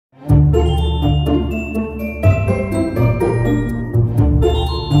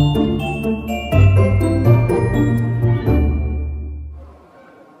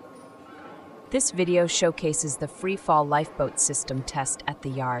This video showcases the free-fall lifeboat system test at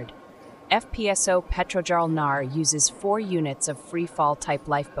the yard. FPSO Petrojarl Knarr uses 4 units of free-fall type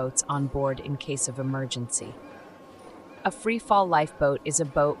lifeboats on board in case of emergency. A free-fall lifeboat is a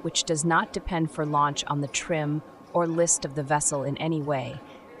boat which does not depend for launch on the trim or list of the vessel in any way,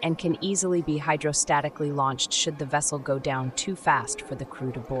 and can easily be hydrostatically launched should the vessel go down too fast for the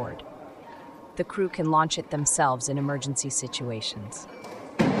crew to board. The crew can launch it themselves in emergency situations.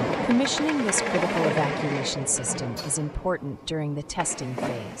 Commissioning this critical evacuation system is important during the testing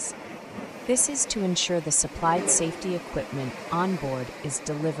phase. This is to ensure the supplied safety equipment on board is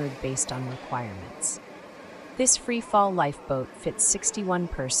delivered based on requirements. This free-fall lifeboat fits 61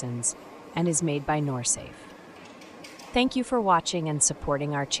 persons and is made by Norsafe. Thank you for watching and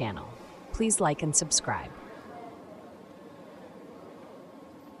supporting our channel. Please like and subscribe.